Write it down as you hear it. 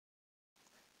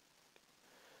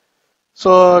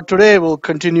So today we'll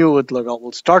continue with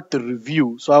we'll start the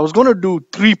review. So I was going to do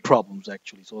 3 problems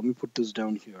actually. So let me put this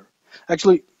down here.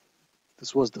 Actually,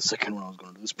 this was the second one I was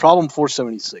going to do. This problem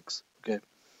 476. Okay.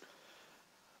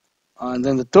 And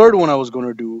then the third one I was going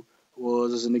to do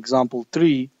was as an example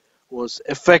 3 was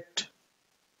effect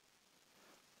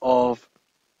of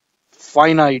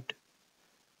finite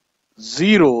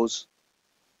zeros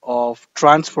of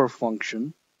transfer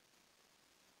function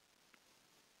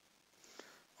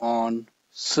on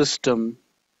system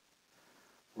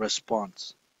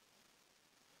response.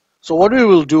 So what we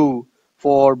will do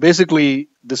for basically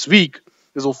this week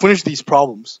is we'll finish these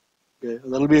problems. Okay,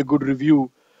 that'll be a good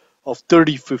review of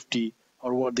 30, 50,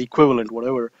 or what the equivalent,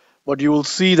 whatever. But you will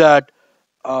see that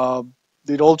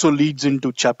it also leads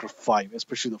into chapter 5,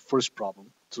 especially the first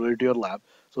problem. It's related to your lab.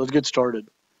 So let's get started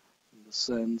in the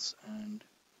sense and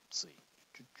let's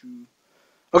see.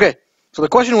 Okay, so the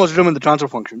question was determine the transfer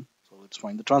function. So let's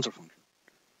find the transfer function.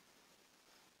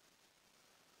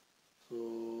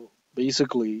 So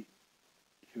basically,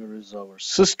 here is our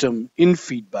system in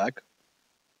feedback.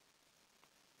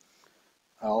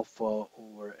 Alpha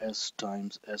over S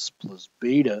times S plus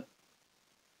beta.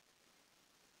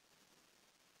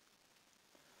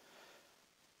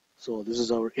 So this is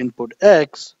our input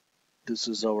X. This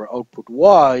is our output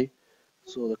Y.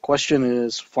 So the question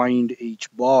is find H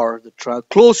bar, the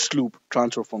closed loop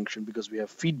transfer function, because we have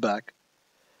feedback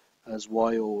as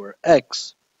Y over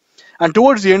X. And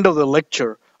towards the end of the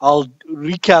lecture, I'll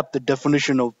recap the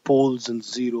definition of poles and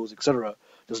zeros, etc.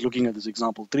 Just looking at this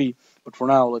example 3. But for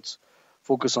now, let's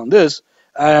focus on this.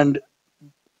 And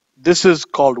this is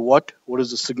called what? What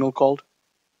is the signal called?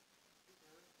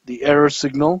 The error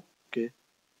signal. Okay.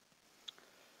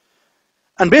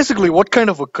 And basically, what kind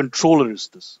of a controller is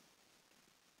this?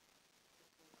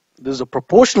 This is a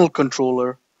proportional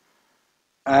controller.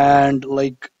 And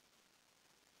like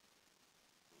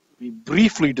we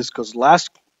briefly discussed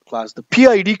last class, the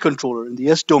PID controller in the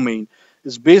S domain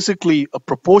is basically a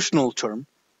proportional term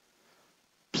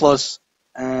plus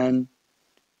an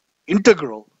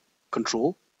integral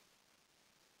control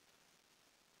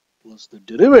plus the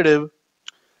derivative.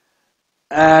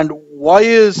 And why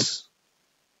is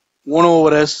 1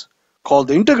 over S called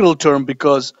the integral term?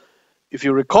 Because if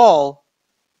you recall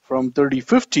from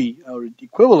 3050, our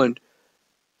equivalent,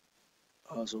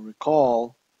 so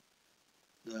recall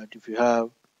that if you have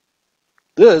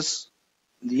this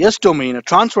in the S domain, a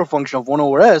transfer function of 1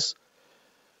 over S,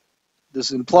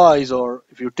 this implies, or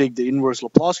if you take the inverse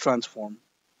Laplace transform,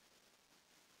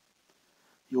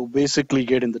 you'll basically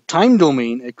get in the time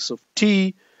domain x of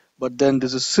t, but then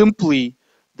this is simply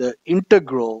the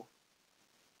integral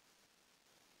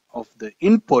of the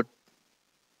input,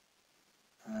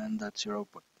 and that's your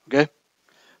output. Okay,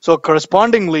 so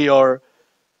correspondingly, or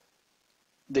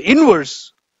the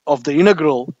inverse of the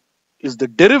integral is the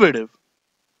derivative,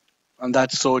 and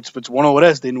that's so it's 1 over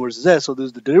S, the inverse is S, so this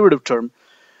is the derivative term.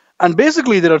 And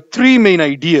basically there are 3 main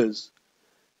ideas,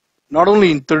 not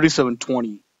only in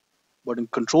 3720 but in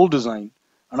control design,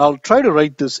 and I'll try to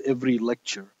write this every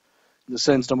lecture. In the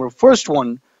sense, first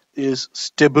one is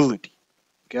stability.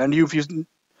 Okay, and if you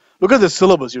look at the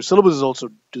syllabus, your syllabus is also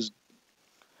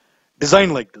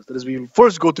designed like this. That is, we will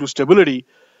first go through stability.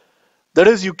 That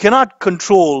is, you cannot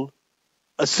control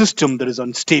a system that is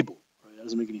unstable. Right? That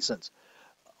doesn't make any sense.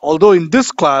 Although in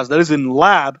this class, that is in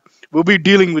lab, we'll be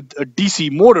dealing with a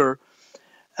DC motor,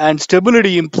 and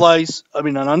stability implies,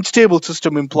 an unstable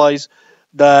system implies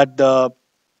that the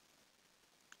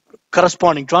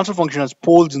corresponding transfer function has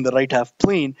poles in the right half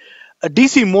plane. A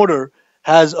DC motor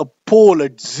has a pole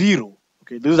at 0.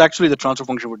 Okay, this is actually the transfer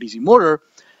function for DC motor.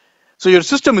 So your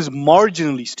system is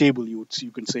marginally stable, you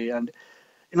can say. And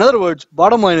in other words,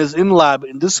 bottom line is, in lab,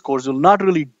 in this course, we'll not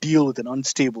really deal with an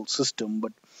unstable system,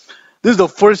 but this is the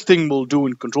first thing we'll do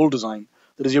in control design.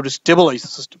 That is, you have to stabilize the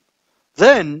system.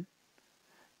 Then,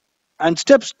 and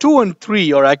steps 2 and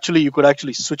 3 are actually, you could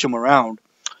actually switch them around.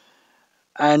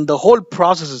 And the whole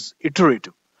process is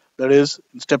iterative. That is,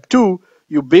 in step 2,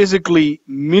 you basically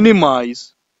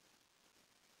minimize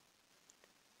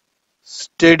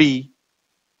steady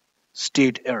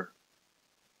state error.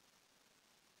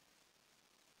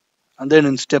 And then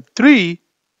in step 3,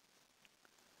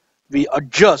 we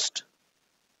adjust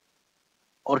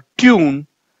or tune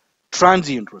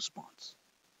transient response.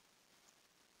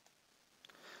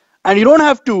 And you don't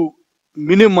have to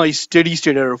minimize steady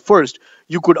state error first.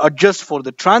 You could adjust for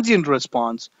the transient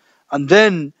response and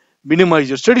then minimize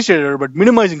your steady state error, but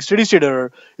minimizing steady state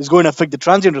error is going to affect the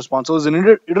transient response. So it's an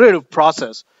iterative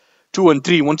process, 2 and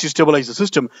 3, once you stabilize the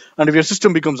system. And if your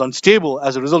system becomes unstable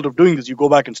as a result of doing this, you go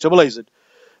back and stabilize it.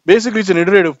 Basically, it's an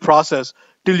iterative process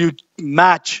till you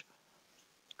match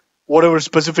whatever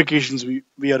specifications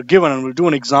we are given, and we'll do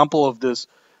an example of this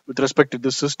with respect to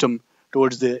this system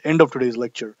towards the end of today's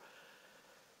lecture.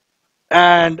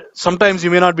 And sometimes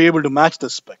you may not be able to match the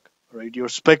spec, right? Your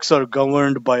specs are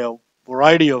governed by a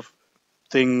variety of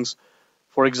things.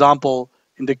 For example,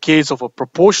 in the case of a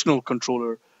proportional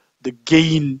controller, the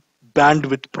gain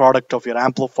bandwidth product of your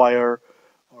amplifier,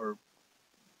 or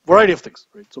variety of things,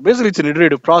 right? So basically it's an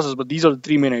iterative process, but these are the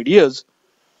three main ideas.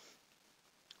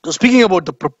 So speaking about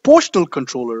the proportional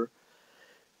controller,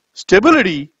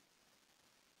 stability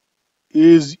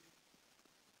is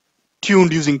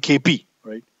tuned using KP,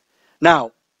 right?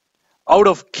 Now, out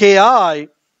of KI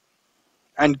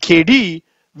and KD,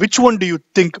 which one do you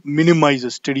think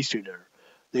minimizes steady state error?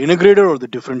 The integrator or the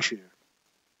differentiator?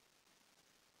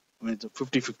 I mean, it's a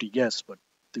 50-50 guess, but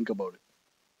think about it.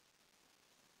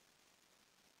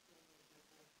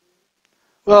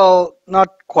 Well, not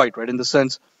quite, right? In the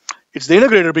sense, it's the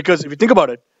integrator because if you think about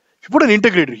it, if you put an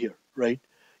integrator here, right,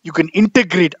 you can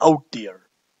integrate out the error.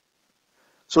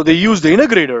 So they use the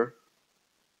integrator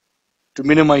to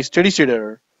minimize steady state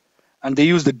error, and they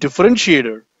use the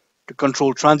differentiator to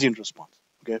control transient response.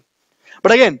 Okay,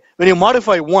 but again, when you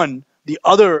modify one, the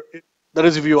other, that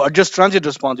is, if you adjust transient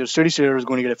response, your steady state error is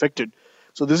going to get affected.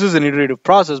 So this is an iterative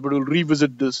process, but we'll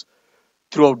revisit this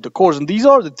throughout the course. And these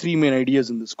are the three main ideas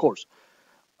in this course.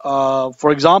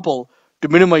 For example, to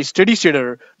minimize steady state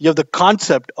error, you have the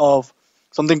concept of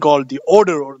something called the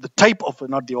order, or the type of,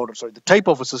 not the order, sorry, the type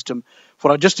of a system.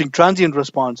 For adjusting transient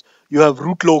response, you have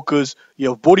root locus, you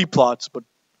have Bode plots, but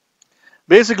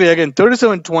basically, again,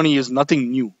 3720 is nothing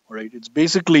new, right? It's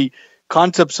basically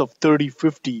concepts of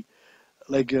 30-50,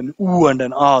 like an ooh and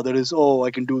an ah, that is, oh, I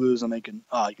can do this and I can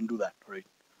do that, right?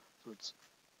 So it's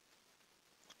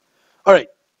all right.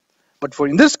 But for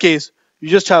in this case, you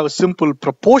just have a simple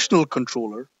proportional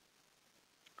controller.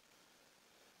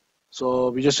 So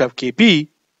we just have KP.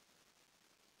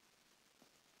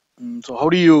 So how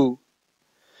do you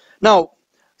now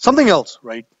something else,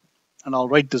 right? And I'll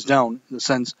write this down in the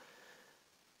sense.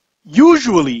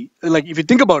 Usually, like if you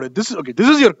think about it, this is okay. This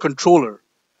is your controller.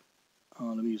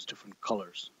 Let me use different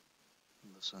colors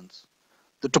in the sense.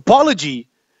 The topology.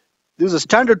 This is a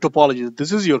standard topology.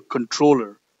 This is your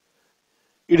controller.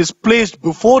 It is placed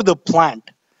before the plant.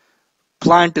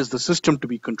 Plant is the system to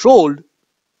be controlled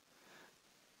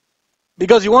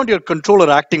because you want your controller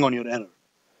acting on your error.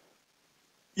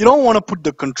 You don't want to put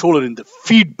the controller in the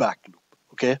feedback loop,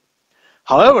 okay?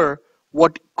 However,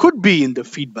 what could be in the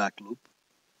feedback loop,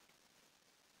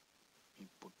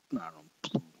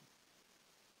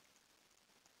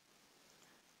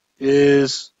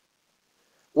 is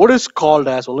what is called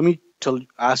as, well, let me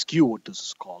ask you what this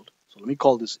is called. So let me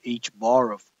call this H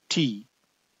bar of T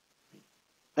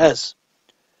S.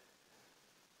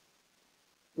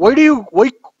 Why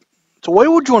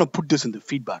would you want to put this in the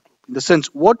feedback loop? In the sense,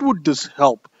 what would this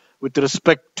help with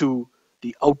respect to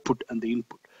the output and the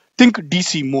input? Think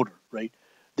DC motor, right?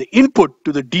 The input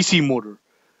to the DC motor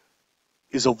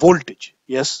is a voltage,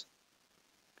 yes?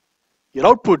 Your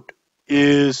output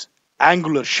is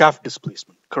angular shaft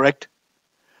displacement, correct?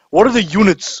 What are the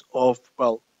units of,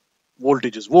 well,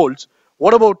 voltage is volts.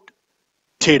 What about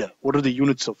theta? What are the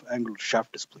units of angular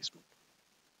shaft displacement?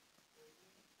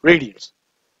 Radians.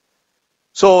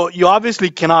 So you obviously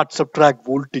cannot subtract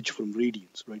voltage from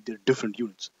radians, right? They're different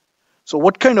units. So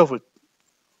what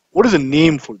is a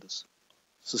name for this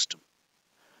system?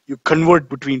 You convert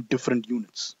between different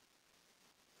units.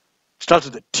 Starts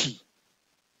with a T.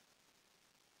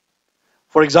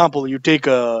 For example, you take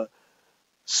a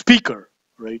speaker,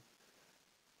 right?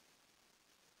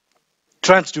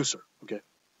 Transducer, okay?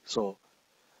 So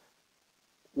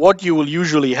what you will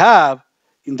usually have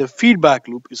in the feedback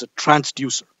loop is a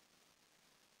transducer.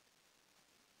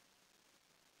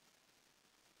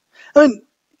 I mean,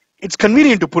 it's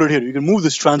convenient to put it here. You can move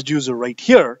this transducer right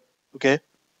here, okay?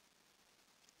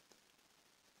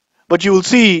 But you will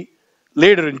see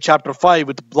later in chapter 5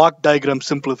 with block diagram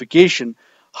simplification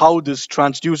how this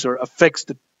transducer affects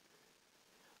the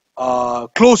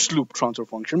closed loop transfer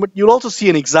function. But you'll also see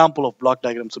an example of block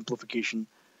diagram simplification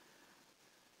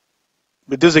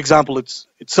with this example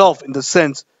itself, in the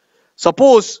sense,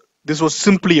 suppose this was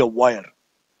simply a wire,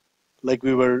 like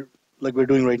we're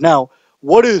doing right now.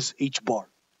 What is H bar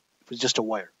if it's just a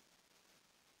wire?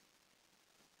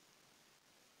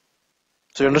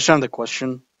 So you understand the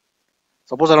question?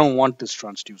 Suppose I don't want this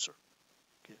transducer.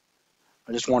 Okay.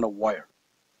 I just want a wire.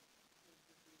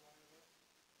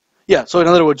 Yeah, so in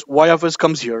other words, Y of S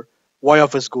comes here, Y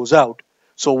of S goes out.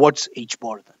 So what's H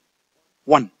bar then?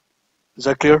 1. Is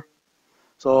that clear?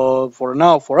 So for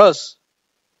now, for us,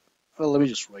 well, let me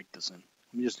just write this in.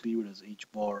 Let me just leave it as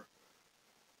H bar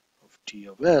of t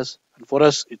of s, and for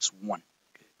s it's 1.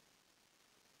 Okay.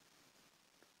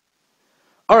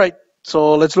 All right,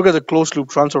 so let's look at the closed loop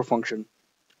transfer function.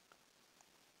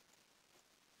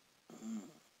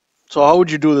 So how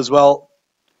would you do this? Well,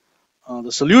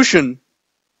 the solution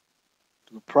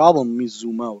to the problem, let me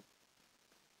zoom out,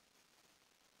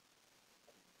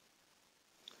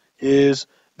 is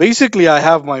basically I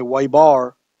have my y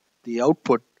bar, the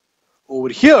output over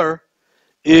here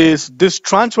is this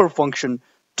transfer function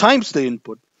times the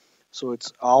input. So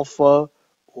it's alpha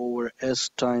over s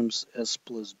times s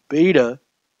plus beta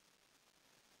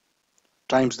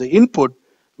times the input,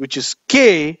 which is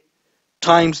k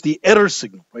times the error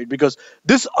signal, right? Because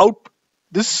this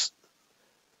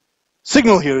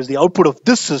signal here is the output of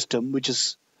this system, which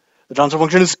is the transfer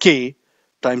function is k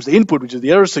times the input, which is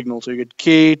the error signal. So you get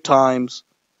k times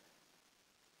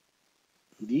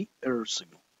the error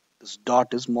signal. This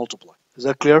dot is multiplied. Is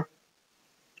that clear?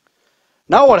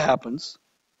 Now what happens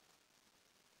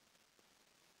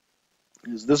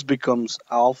is this becomes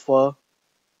alpha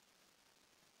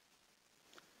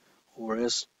over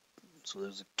s. So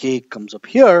there's a k comes up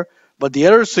here, but the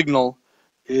error signal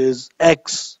is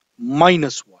x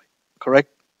minus y,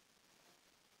 correct?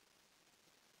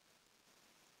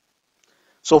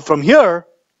 So from here,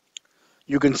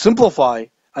 you can simplify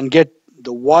and get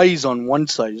the y's on one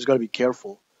side. You just got to be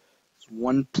careful. It's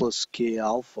 1 plus k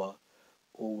alpha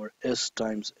over s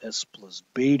times s plus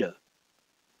beta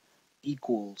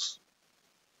equals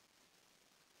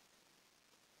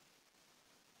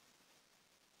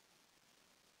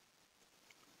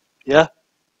yeah.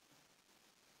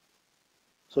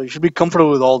 So you should be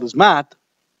comfortable with all this math.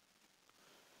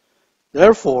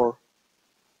 Therefore,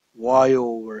 y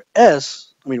over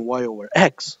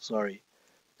x, sorry,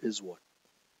 is what?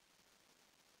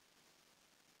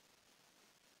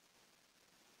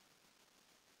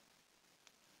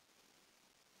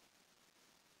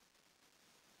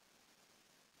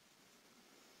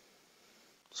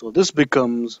 So this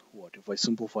becomes what? If I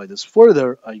simplify this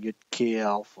further, I get k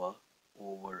alpha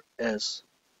over s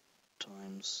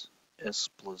times s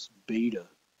plus beta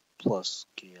plus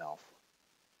k alpha.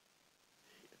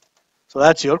 So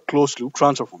that's your closed loop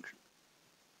transfer function.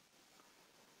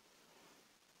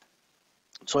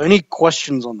 So any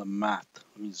questions on the math?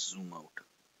 Let me zoom out.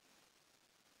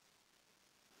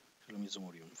 Let me zoom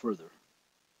out even further.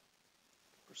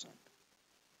 Percent.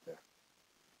 There.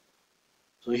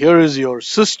 So here is your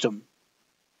system.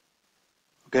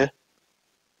 Okay?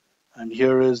 And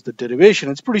here is the derivation.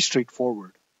 It's pretty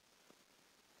straightforward.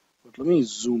 But let me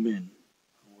zoom in.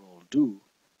 What I'll do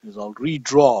is I'll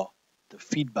redraw the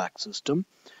feedback system.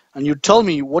 And you tell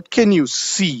me what can you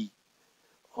see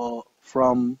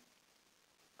from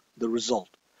the result.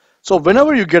 So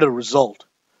whenever you get a result,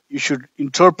 you should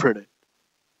interpret it.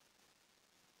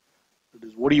 That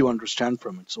is, what do you understand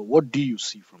from it? So what do you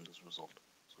see from this result?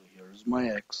 So here's my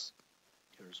x,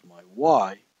 here's my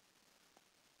y.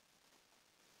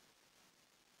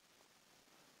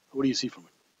 What do you see from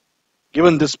it?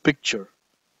 Given this picture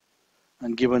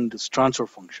and given this transfer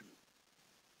function,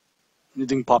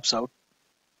 anything pops out?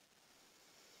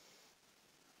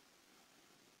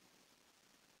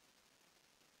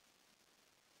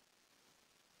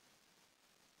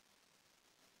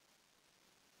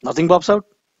 Nothing pops out?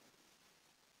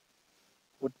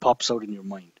 What pops out in your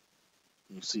mind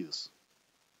when you see this?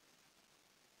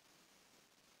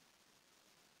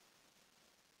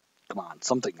 Come on,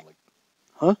 something like,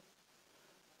 huh?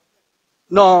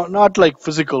 No, not like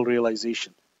physical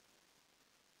realization.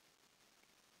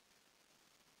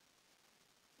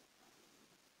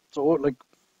 So like,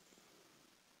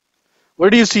 where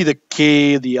do you see the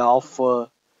k, the alpha?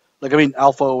 Like, I mean,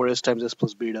 alpha over s times s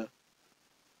plus beta.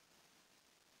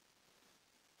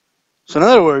 So in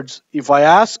other words, if I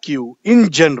ask you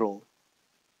in general,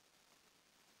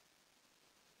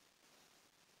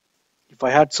 if I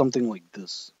had something like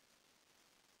this,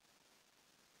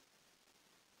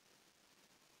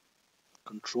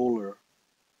 controller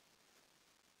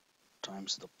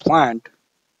times the plant,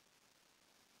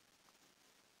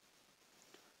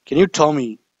 can you tell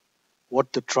me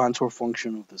what the transfer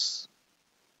function of this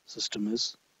system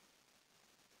is?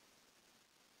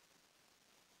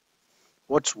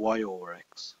 What's y over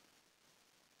x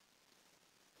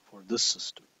for this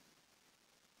system?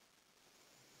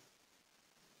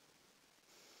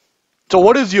 So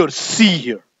what is your c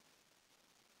here?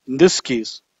 In this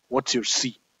case, what's your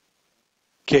c?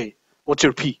 K. What's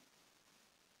your p?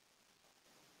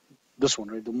 This one,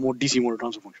 right? The more DC motor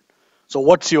transfer function. So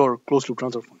what's your closed loop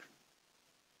transfer function?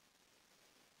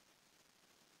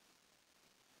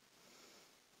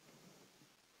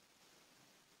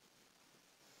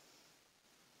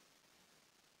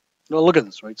 Now look at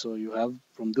this, right? So you have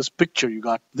from this picture you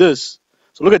got this.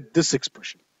 So look at this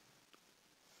expression,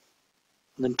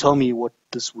 and then tell me what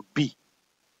this would be.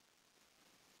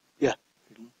 Yeah,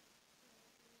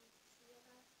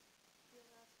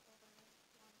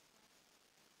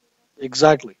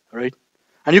 exactly, right?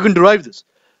 And you can derive this.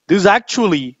 This is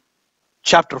actually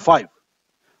chapter 5,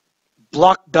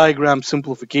 block diagram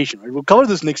simplification. Right? We'll cover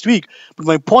this next week, but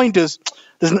my point is,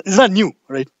 it's not new,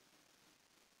 right?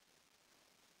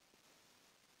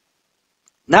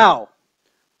 Now,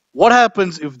 what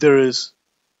happens if there is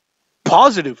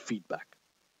positive feedback?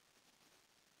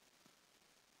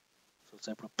 So let's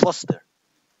put a plus there.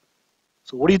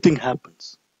 So what do you think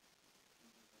happens?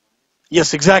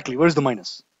 Yes, exactly. Where's the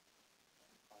minus?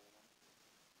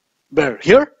 Where?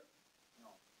 Here?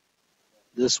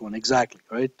 This one, exactly,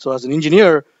 right? So as an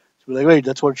engineer, you're like, wait,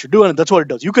 that's what it should do, and that's what it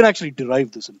does. You can actually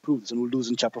derive this and prove this, and we'll do this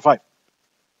in chapter 5.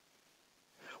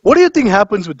 What do you think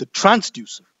happens with the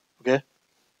transducer? Okay.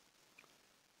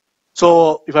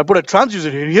 So if I put a transducer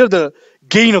here the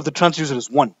gain of the transducer is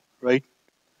 1, right?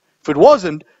 If it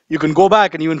wasn't, you can go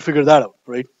back and even figure that out,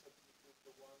 right?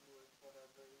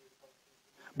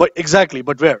 But exactly,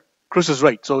 but where? Chris is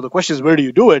right. So the question is, where do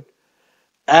you do it?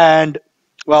 And,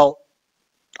 well,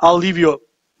 I'll leave you,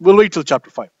 we'll wait till chapter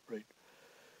 5, right?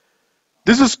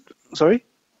 This is, sorry?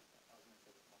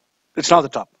 It's not the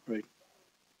top, right?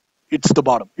 It's the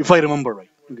bottom, if I remember right.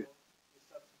 Okay.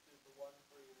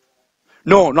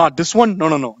 No, not this one. No,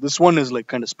 no, no. This one is like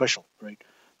kind of special, right?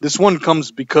 This one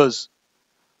comes because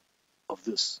of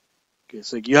this. Okay,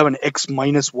 so you have an x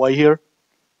minus y here.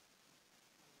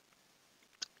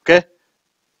 Okay,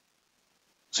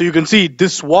 so you can see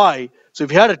this y. So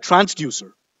if you had a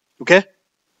transducer, okay,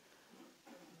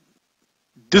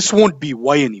 this won't be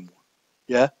y anymore.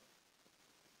 Yeah,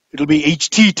 it'll be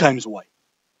ht times y.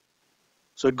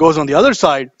 So it goes on the other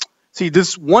side. See,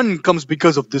 this one comes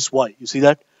because of this y. You see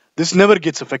that? This never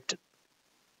gets affected.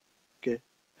 Okay,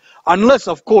 unless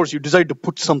of course you decide to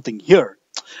put something here,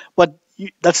 but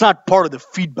that's not part of the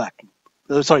feedback.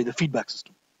 Sorry, the feedback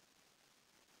system.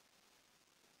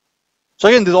 So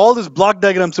again, there's all this block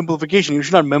diagram simplification. You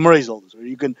should not memorize all this. Right?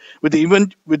 You can, with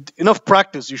enough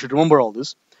practice, you should remember all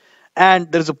this.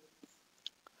 And there's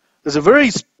a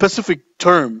very specific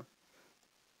term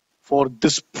for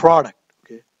this product.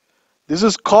 Okay, this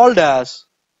is called as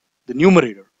the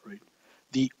numerator, right?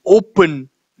 The open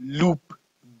loop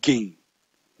gain.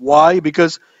 Why?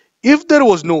 Because if there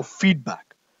was no feedback,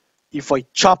 if I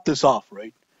chop this off,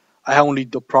 right, I have only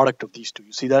the product of these two.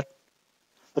 You see that?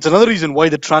 That's another reason why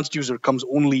the transducer comes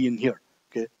only in here.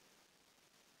 Okay.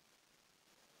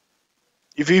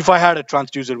 If I had a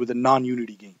transducer with a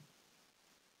non-unity gain.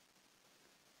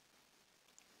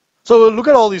 So we'll look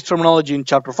at all these terminology in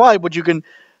chapter 5, but you can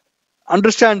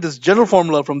understand this general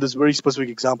formula from this very specific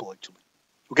example actually.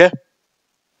 Okay?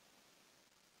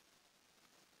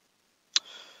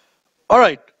 All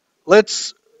right.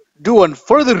 Let's do a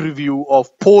further review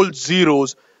of pole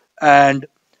zeros and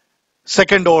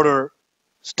second order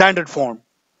standard form.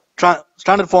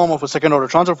 Standard form of a second order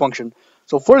transfer function.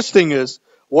 So first thing is,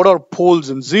 what are poles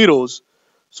and zeros?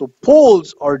 So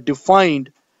poles are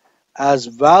defined as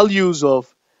values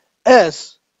of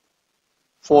s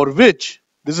for which,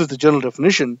 this is the general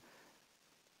definition,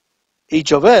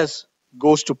 h of s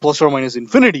goes to plus or minus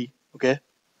infinity. Okay,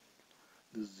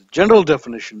 this is the general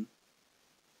definition.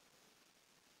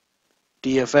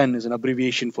 DFN is an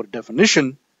abbreviation for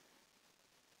definition.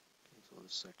 So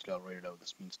this actually, I'll write it out.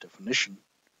 This means definition.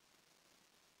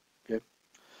 Okay,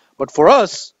 but for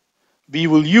us, we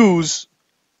will use,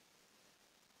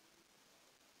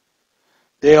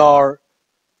 they are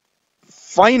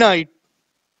finite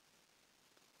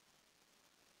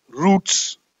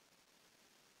roots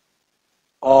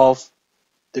of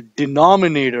the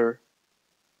denominator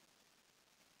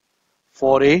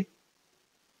for a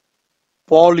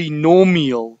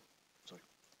polynomial, sorry,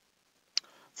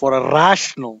 for a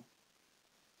rational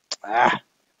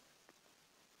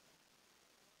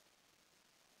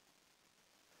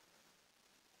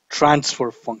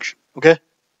transfer function. Okay?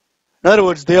 In other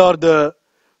words, they are the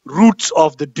roots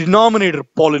of the denominator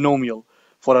polynomial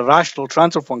for a rational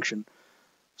transfer function.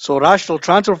 So rational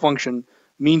transfer function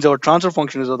means our transfer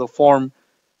function is of the form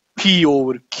P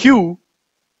over Q,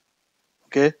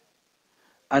 okay?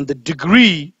 And the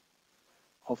degree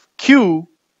of Q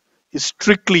is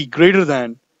strictly greater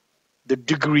than the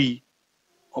degree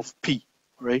of P,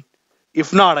 right?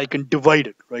 If not, I can divide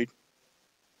it, right?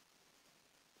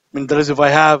 I mean, that is, if I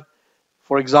have,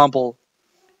 for example,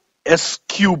 S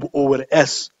cube over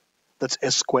S, that's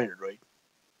S squared, right?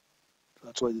 So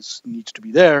that's why this needs to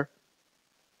be there.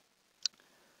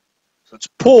 So it's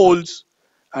poles,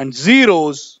 and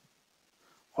zeros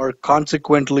are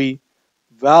consequently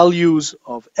values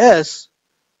of S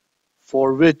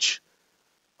for which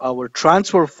our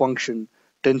transfer function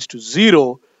tends to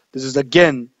 0. This is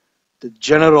again the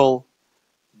general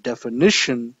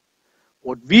definition.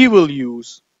 What we will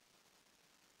use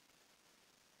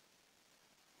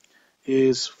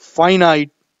is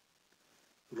finite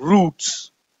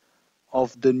roots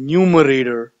of the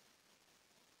numerator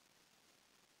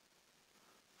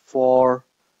for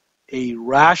a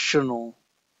rational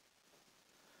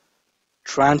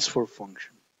transfer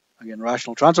function. Again,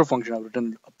 rational transfer function, I've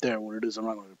written up there what it is. I'm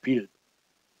not going to repeat it.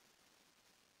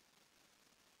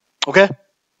 Okay?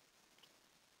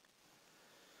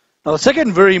 Now, the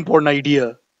second very important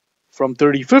idea from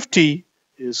 3050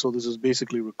 is, so this is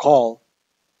basically recall.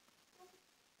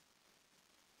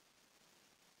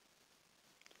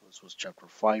 This was chapter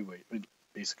 5,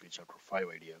 basically chapter 5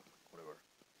 idea, whatever.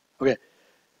 Okay,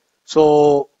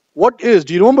 so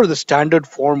do you remember the standard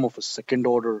form of a second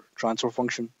order transfer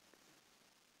function?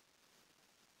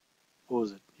 What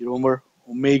was it? You remember?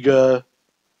 Omega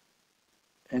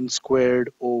n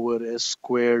squared over s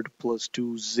squared plus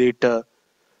 2 zeta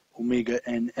omega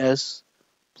ns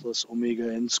plus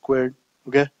omega n squared.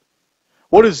 Okay?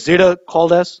 What is zeta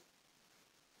called as?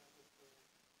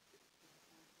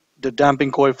 The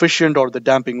damping coefficient or the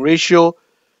damping ratio.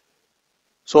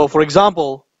 So, for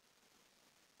example,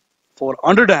 for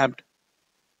underdamped,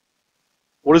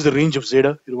 what is the range of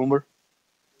zeta? You remember?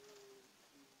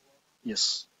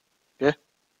 Yes. Okay?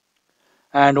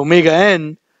 And omega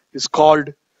n is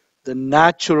called the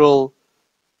natural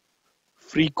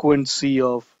frequency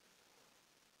of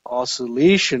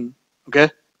oscillation.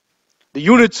 Okay? The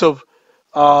units of,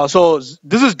 so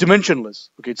this is dimensionless.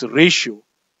 Okay, it's a ratio.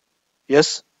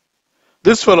 Yes?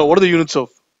 This fellow, what are the units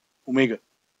of omega?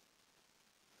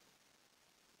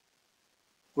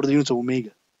 What are the units of omega?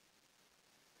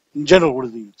 In general, what are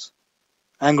the units?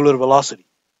 Angular velocity.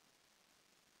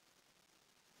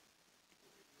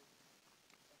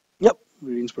 Yep,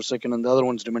 radians per second, and the other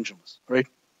one's dimensionless, right?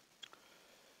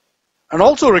 And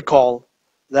also recall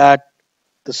that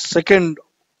the second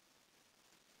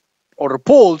order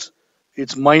poles,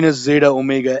 it's minus zeta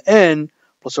omega n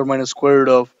plus or minus square root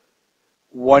of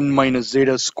 1 minus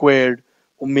zeta squared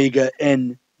omega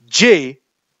n j,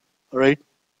 all right?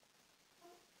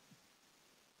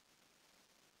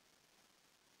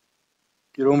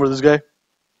 You remember this guy?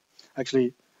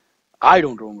 Actually, I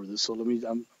don't remember this, so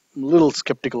I'm a little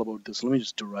skeptical about this. Let me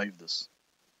just derive this.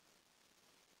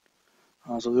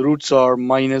 So the roots are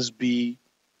minus b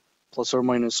plus or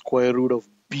minus square root of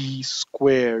b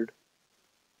squared.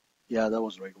 Yeah, that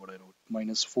was right what I wrote.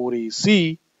 Minus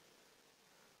 4ac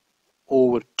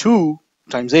over 2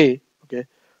 times a. Okay,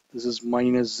 this is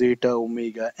minus zeta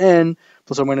omega n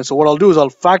plus or minus. So what I'll do is I'll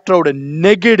factor out a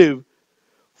negative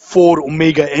 4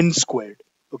 omega n squared.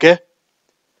 Okay,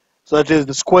 so that is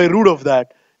the square root of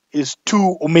that is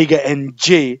 2 omega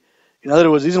nj. In other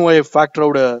words, the reason why I factor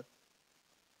out a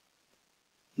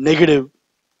negative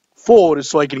 4 is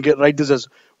so I can write this as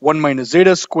 1 minus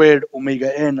zeta squared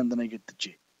omega n, and then I get the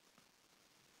j.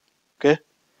 Okay?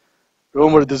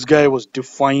 Remember, this guy was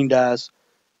defined as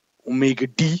omega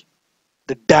d,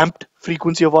 the damped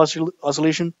frequency of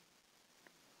oscillation.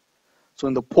 So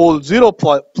in the pole 0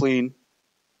 plane,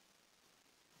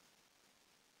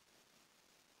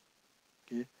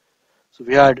 okay, so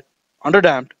we had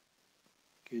underdamped,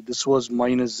 okay, this was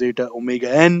minus zeta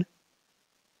omega n.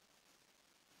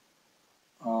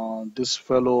 This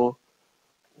fellow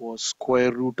was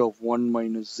square root of 1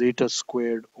 minus zeta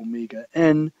squared omega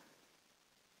n.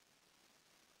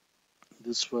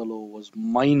 This fellow was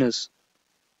minus,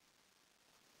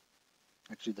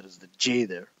 actually there is the j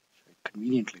there, which I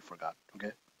conveniently forgot,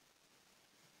 okay?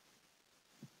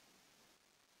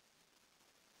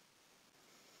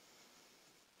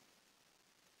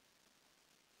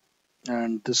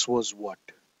 And this was what?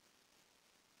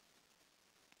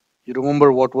 You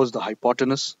remember what was the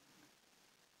hypotenuse?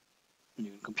 And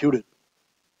you can compute it.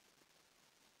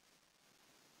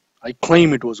 I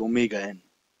claim it was omega n,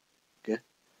 okay?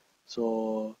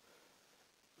 So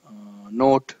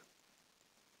note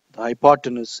the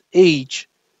hypotenuse h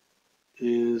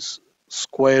is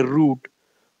square root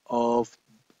of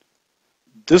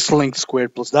this length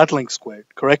squared plus that length squared,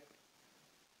 correct?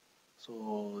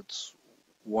 So it's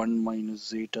 1 minus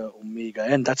zeta omega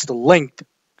n, that's the length,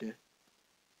 okay?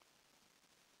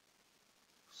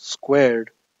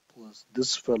 Squared plus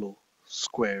this fellow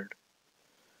squared.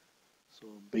 So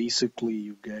basically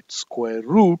you get square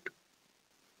root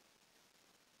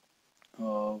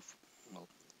of, well,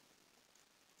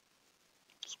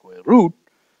 square root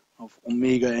of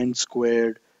omega n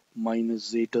squared minus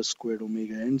zeta squared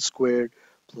omega n squared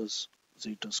plus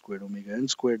zeta squared omega n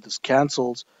squared. This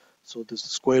cancels. So this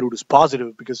square root is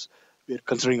positive because we are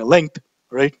considering a length,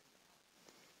 right?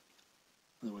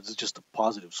 In other words, it's just a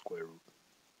positive square root.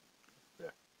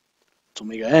 There. It's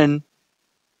omega n.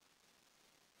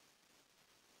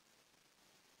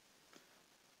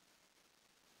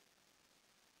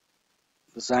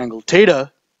 This angle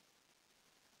theta,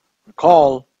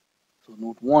 recall, so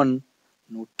note 1,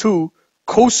 note 2,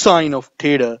 cosine of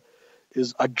theta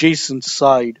is adjacent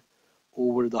side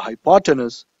over the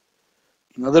hypotenuse.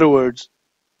 In other words,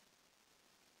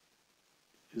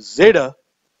 is zeta.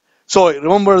 So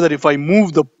remember that if I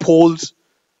move the poles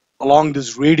along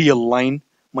this radial line,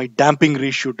 my damping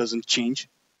ratio doesn't change.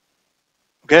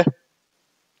 Okay?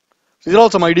 These are all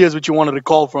some ideas which you want to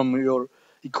recall from your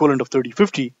equivalent of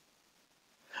 3050.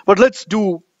 But let's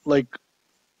do like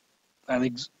what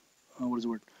is the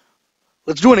word?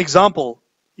 Let's do an example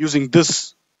using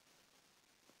this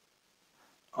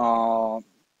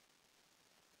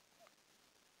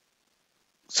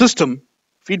system,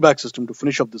 feedback system, to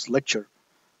finish up this lecture.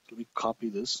 Let me copy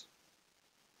this.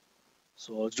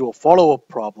 So let's do a follow-up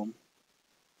problem.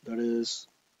 That is,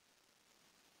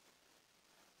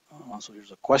 so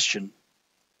here's a question.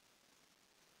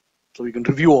 So we can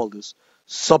review all this.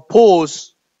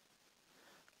 Suppose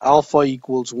alpha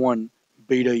equals 1,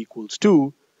 beta equals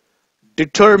 2.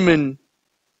 Determine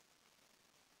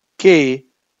K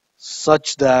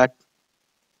such that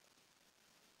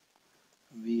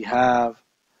we have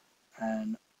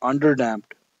an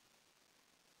underdamped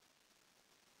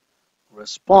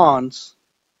response.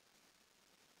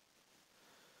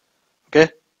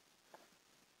 Okay?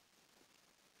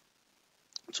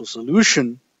 So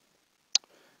solution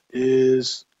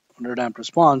is underdamped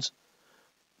response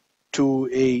to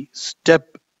a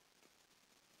step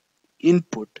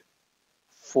input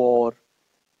for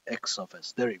x of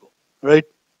s. There you go. Right?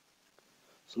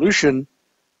 Solution,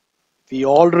 we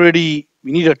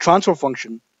need a transfer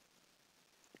function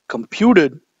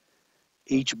computed.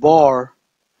 H bar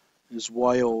is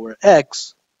y over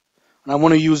x. And I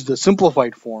want to use the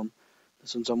simplified form,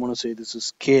 since I'm going to say this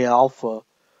is k alpha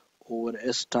over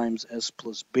s times s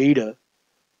plus beta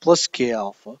plus k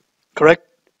alpha. Correct?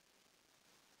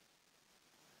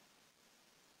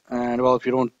 And well, if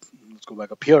you don't, let's go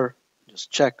back up here. Just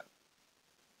check.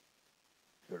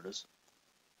 Here it is.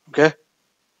 Okay?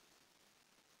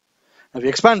 Now if you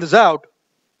expand this out,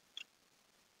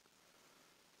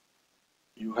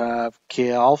 you have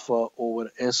k alpha over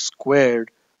s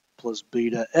squared plus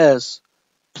beta s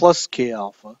plus k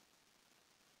alpha.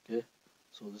 Okay?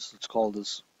 So let's call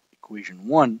this equation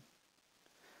 1.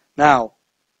 Now,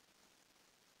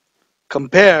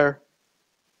 compare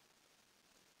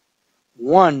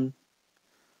 1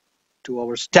 to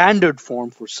our standard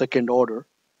form for second order.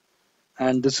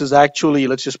 And this is actually,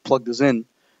 let's just plug this in.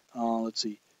 Let's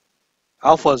see.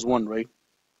 Alpha is 1, right?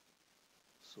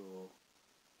 So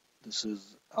this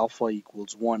is alpha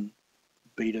equals 1,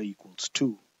 beta equals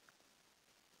 2.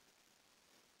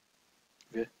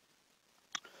 Okay.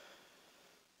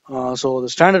 So the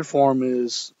standard form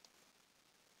is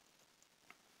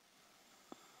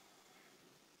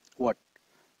what?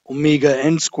 Omega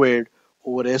n squared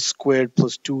over s squared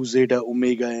plus 2 zeta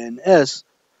omega n s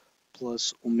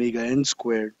plus omega n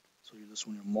squared. So this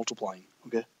one you're multiplying.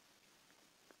 Okay.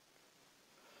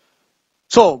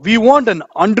 So we want an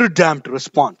underdamped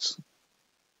response.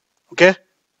 Okay.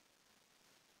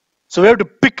 So we have to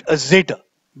pick a zeta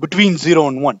between 0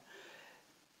 and 1.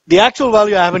 The actual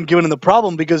value I haven't given in the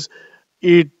problem because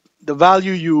the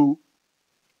value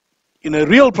in a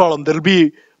real problem, there'll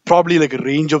be probably like a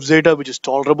range of zeta which is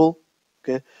tolerable.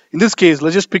 Okay. In this case,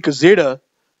 let's just pick a zeta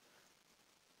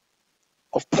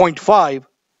of 0.5.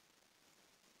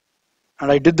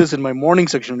 And I did this in my morning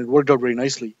section. It worked out very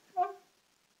nicely.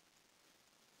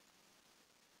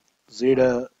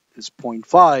 Zeta is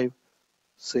 0.5,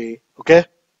 say, okay?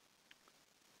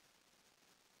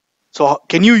 So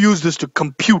can you use this to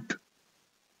compute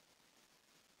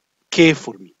K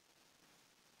for me?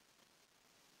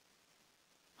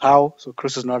 How? So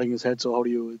Chris is nodding his head. So how do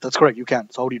you, that's correct, you can.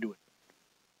 So how do you do it?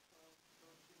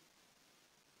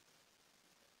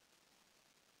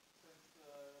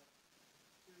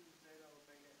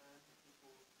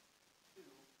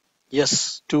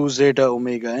 Yes, 2 zeta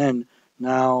omega n.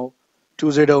 Now,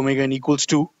 2 zeta omega n equals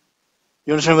 2.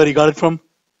 You understand where he got it from?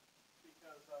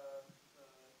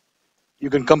 You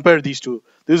can compare these two.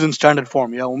 This is in standard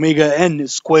form. Yeah, omega n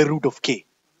is square root of k.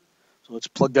 So let's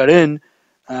plug that in.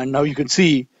 And now you can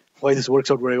see why this works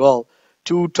out very well.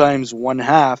 2 times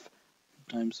 1/2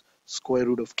 times square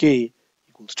root of k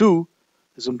equals 2.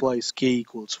 This implies k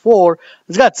equals 4.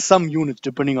 It's got some units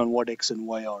depending on what x and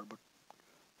y are, but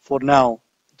for now,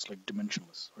 it's like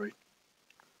dimensionless, right?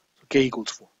 So k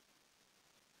equals 4.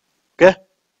 Okay?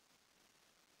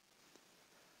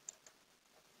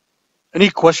 Any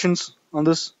questions on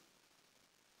this?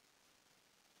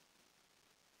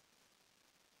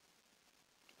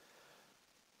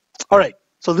 All right.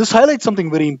 So this highlights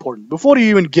something very important. Before you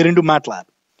even get into MATLAB,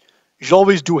 you should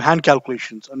always do hand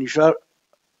calculations, and you should,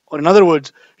 or in other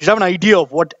words, you should have an idea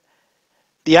of what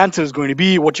the answer is going to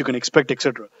be, what you can expect,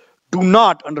 etc. Do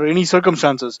not, under any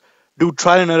circumstances, do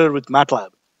trial and error with MATLAB,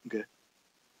 okay?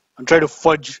 And try to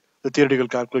fudge the theoretical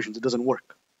calculations. It doesn't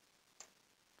work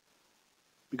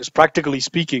because practically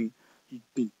speaking,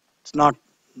 it's not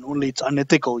only it's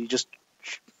unethical.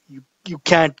 You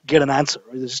can't get an answer.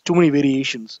 Right? There's just too many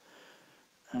variations,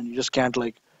 and you just can't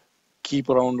like keep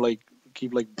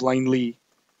like blindly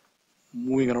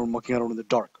moving around, mucking around in the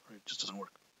dark. Right? It just doesn't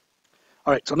work.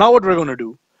 All right. So now what we're going to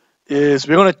do is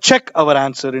we're going to check our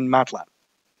answer in MATLAB.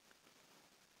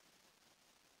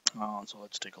 So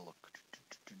let's take a look.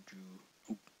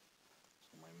 So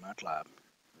my MATLAB.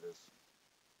 It is.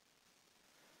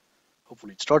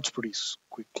 Hopefully it starts pretty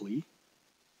quickly.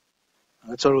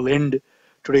 That's how we'll end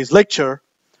today's lecture.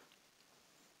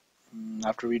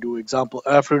 After we do a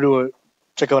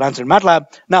check our answer in MATLAB.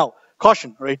 Now,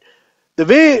 caution, right? The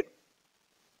way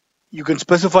you can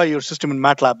specify your system in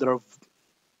MATLAB,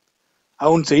 I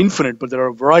won't say infinite, but there are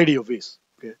a variety of ways.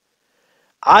 Okay,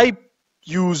 I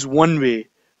use one way.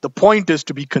 The point is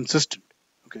to be consistent.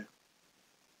 Okay,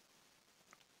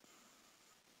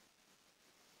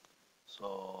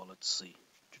 so let's see.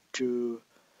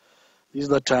 These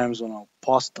are the times when I'll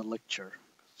pause the lecture.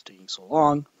 It's taking so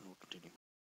long. We'll continue.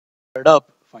 Start it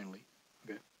up finally.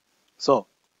 Okay, so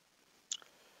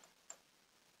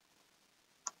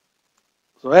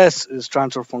S is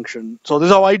transfer function. So this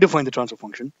is how I define the transfer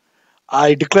function.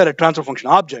 I declare a transfer function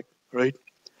object, right?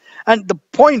 And the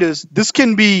point is, this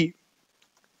can be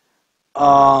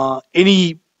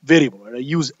any variable, right? I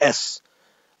use S.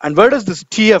 And where does this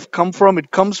TF come from?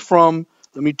 It comes from,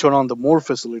 let me turn on the more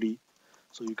facility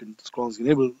so you can,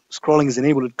 scrolling is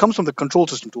enabled. It comes from the control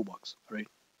system toolbox, right?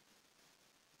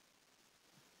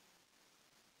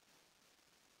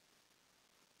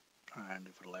 And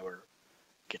if it'll ever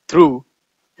get through,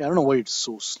 yeah, I don't know why it's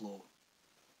so slow.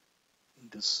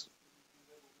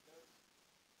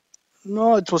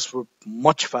 No, it was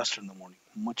much faster in the morning,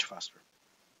 much faster.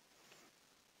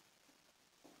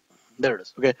 There it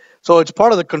is. Okay, so it's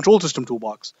part of the control system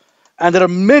toolbox, and there are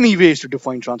many ways to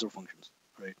define transfer functions.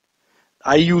 Right?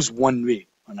 I use one way,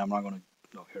 and I'm not going to.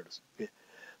 No, here it is. Okay,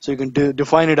 so you can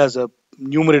define it as a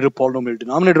numerator polynomial,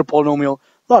 denominator polynomial.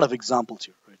 A lot of examples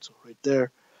here, right? So right there,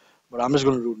 but I'm just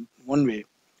going to do one way,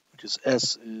 which is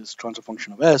S is transfer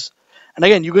function of S, and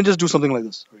again, you can just do something like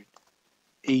this, right?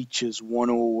 H is 1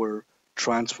 over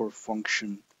transfer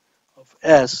function of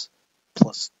S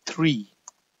plus 3.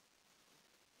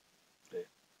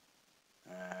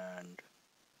 And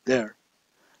there.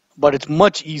 But it's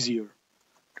much easier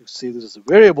to say this as a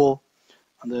variable,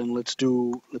 and then let's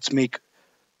make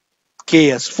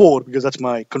k as 4 because that's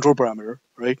my control parameter,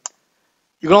 right?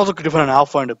 You can also define an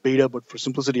alpha and a beta, but for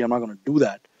simplicity, I'm not going to do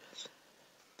that.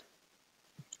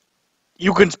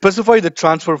 You can specify the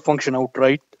transfer function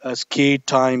outright as k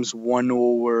times 1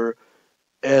 over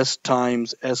s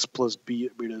times s plus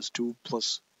beta is 2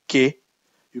 plus k.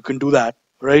 You can do that,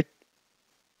 right?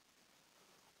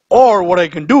 Or what I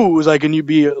can do is I can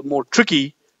be more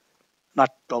tricky, not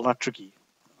tricky,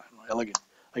 elegant.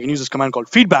 I can use this command called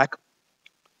feedback.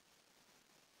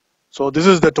 So this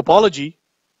is the topology,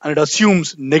 and it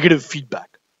assumes negative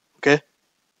feedback. Okay.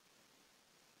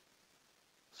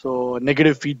 So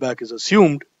negative feedback is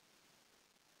assumed.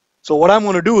 So what I'm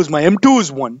going to do is my M2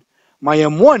 is 1. My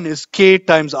M1 is k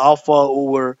times alpha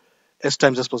over s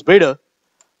times s plus beta.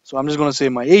 So I'm just going to say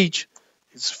my H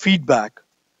is feedback,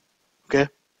 okay,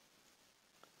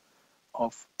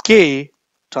 of k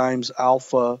times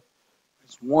alpha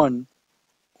is 1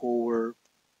 over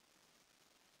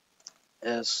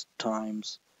s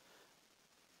times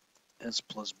s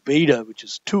plus beta, which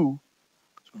is 2.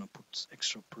 I'm going to put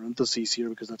extra parentheses here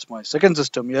because that's my second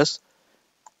system, yes.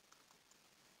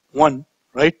 1,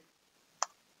 right?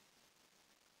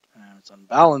 And it's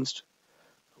unbalanced.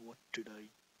 So what did I...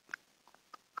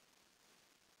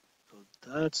 So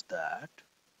that's that.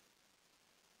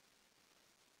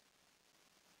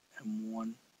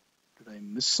 M1. Did I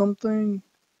miss something?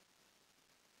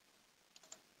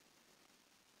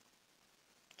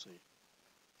 Let's see.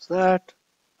 It's that.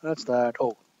 That's that. Oh,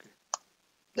 okay.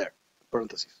 There.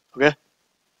 Parentheses. Okay?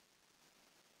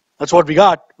 That's what we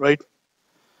got, right?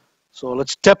 So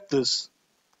let's step this.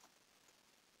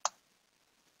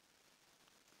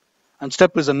 And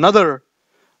step is another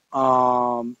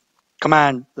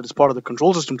command that is part of the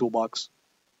control system toolbox.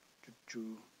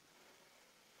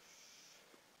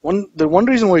 The one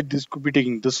reason why this could be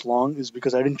taking this long is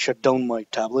because I didn't shut down my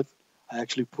tablet. I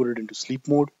actually put it into sleep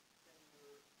mode.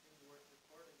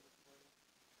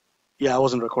 Yeah, I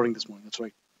wasn't recording this morning. That's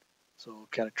right. So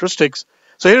characteristics.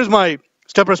 So here's my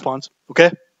step response.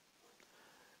 Okay,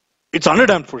 it's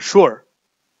underdamped for sure.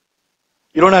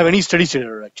 You don't have any steady state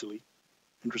error actually.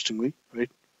 Interestingly,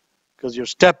 right? Because your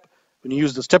step, when you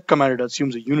use the step command, it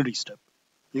assumes a unity step.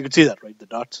 You can see that, right? The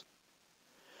dots.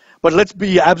 But let's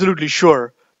be absolutely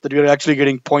sure that you're actually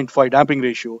getting 0.5 damping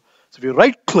ratio. So if you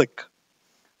right click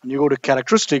and you go to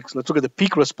characteristics, let's look at the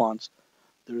peak response.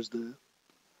 There's the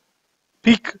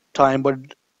peak time, but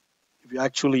if you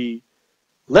actually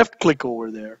left click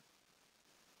over there,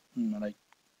 and I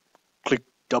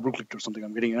double clicked or something,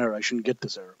 I'm getting an error. I shouldn't get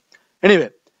this error.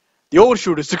 Anyway, the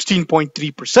overshoot is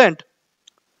 16.3%.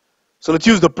 So let's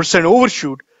use the percent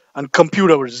overshoot and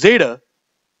compute our zeta,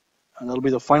 and that'll be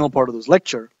the final part of this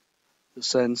lecture. The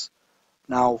sense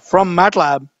now from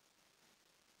MATLAB,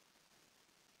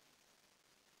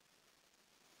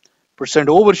 percent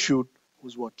overshoot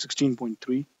was what,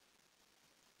 16.3.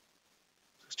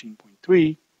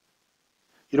 16.3.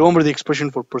 You remember the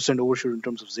expression for percent overshoot in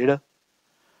terms of zeta?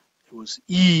 It was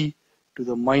e to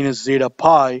the minus zeta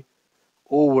pi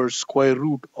over square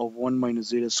root of 1 minus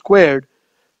zeta squared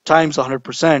times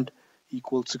 100%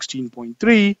 equals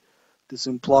 16.3. This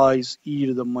implies e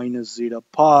to the minus zeta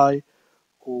pi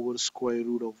over square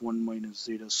root of 1 minus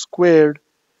zeta squared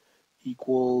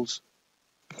equals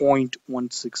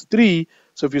 0.163.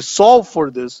 So if you solve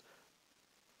for this,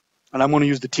 and I'm going to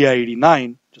use the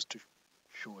TI-89 just to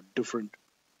show a different,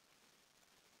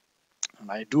 and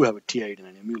I do have a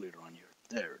TI-89 emulator on here.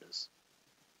 There it is.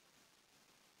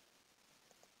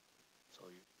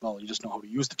 So you just know how to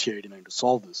use the TI-89 to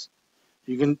solve this.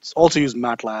 You can also use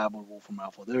MATLAB or Wolfram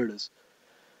Alpha. There it is.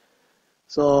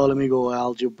 So let me go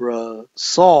algebra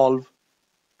solve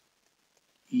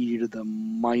e to the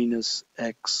minus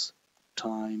x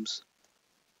times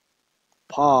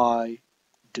pi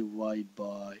divide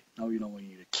by, now you know I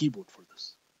need a keyboard for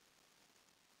this.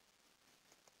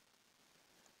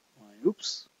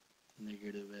 Oops,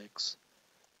 negative x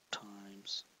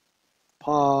times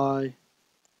pi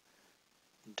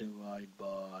divide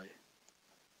by,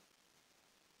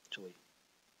 actually,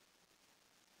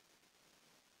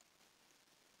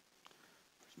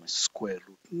 there's my square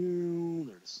root.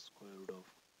 There's square root of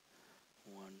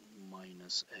 1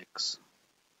 minus x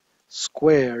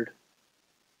squared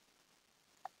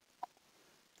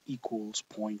equals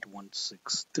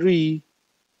 0.163.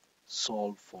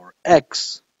 Solve for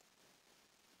x,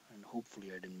 and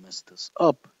hopefully I didn't mess this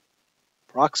up.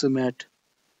 Approximate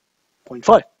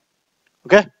 0.5.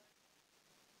 Okay?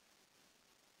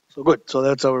 So good. So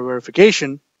that's our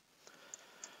verification.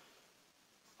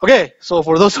 Okay, so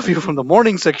for those of you from the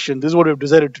morning section, this is what I've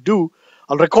decided to do.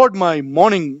 I'll record my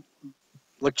morning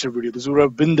lecture video. This would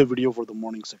have been the video for the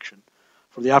morning section.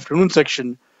 For the afternoon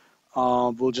section,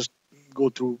 we'll just go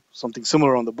through something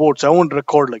similar on the board. So I won't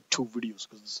record like 2 videos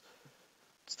because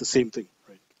it's the same thing,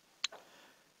 right?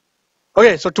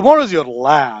 Okay, so tomorrow is your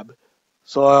lab.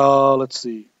 So let's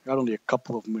see, got only a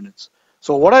couple of minutes.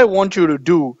 So what I want you to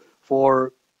do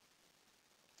for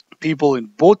people in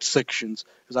both sections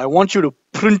is I want you to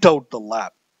print out the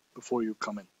lab before you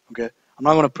come in, okay? I'm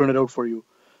not going to print it out for you,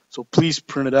 so please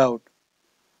print it out.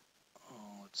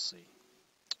 Let's see.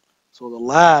 So the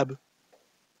lab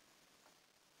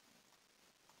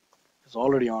is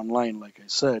already online, like I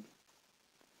said.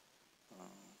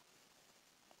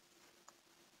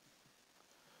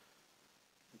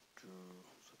 So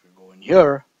if you go in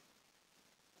here,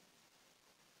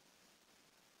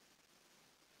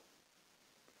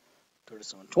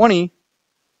 ee3720,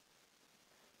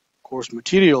 course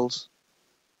materials.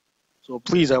 So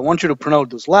please, I want you to print out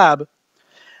this lab.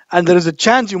 And there is a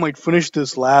chance you might finish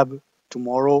this lab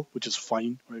tomorrow, which is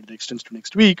fine, right? It extends to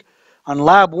next week. And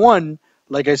lab 1,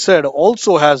 like I said,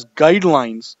 also has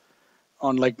guidelines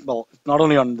on not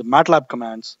only on the MATLAB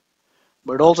commands,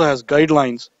 but it also has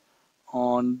guidelines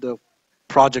on the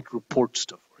project report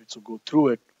stuff, right? So go through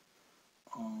it,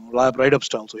 lab write-up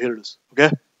style. So here it is, okay?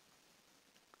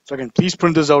 So again, please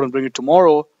print this out and bring it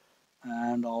tomorrow,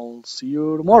 and I'll see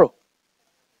you tomorrow.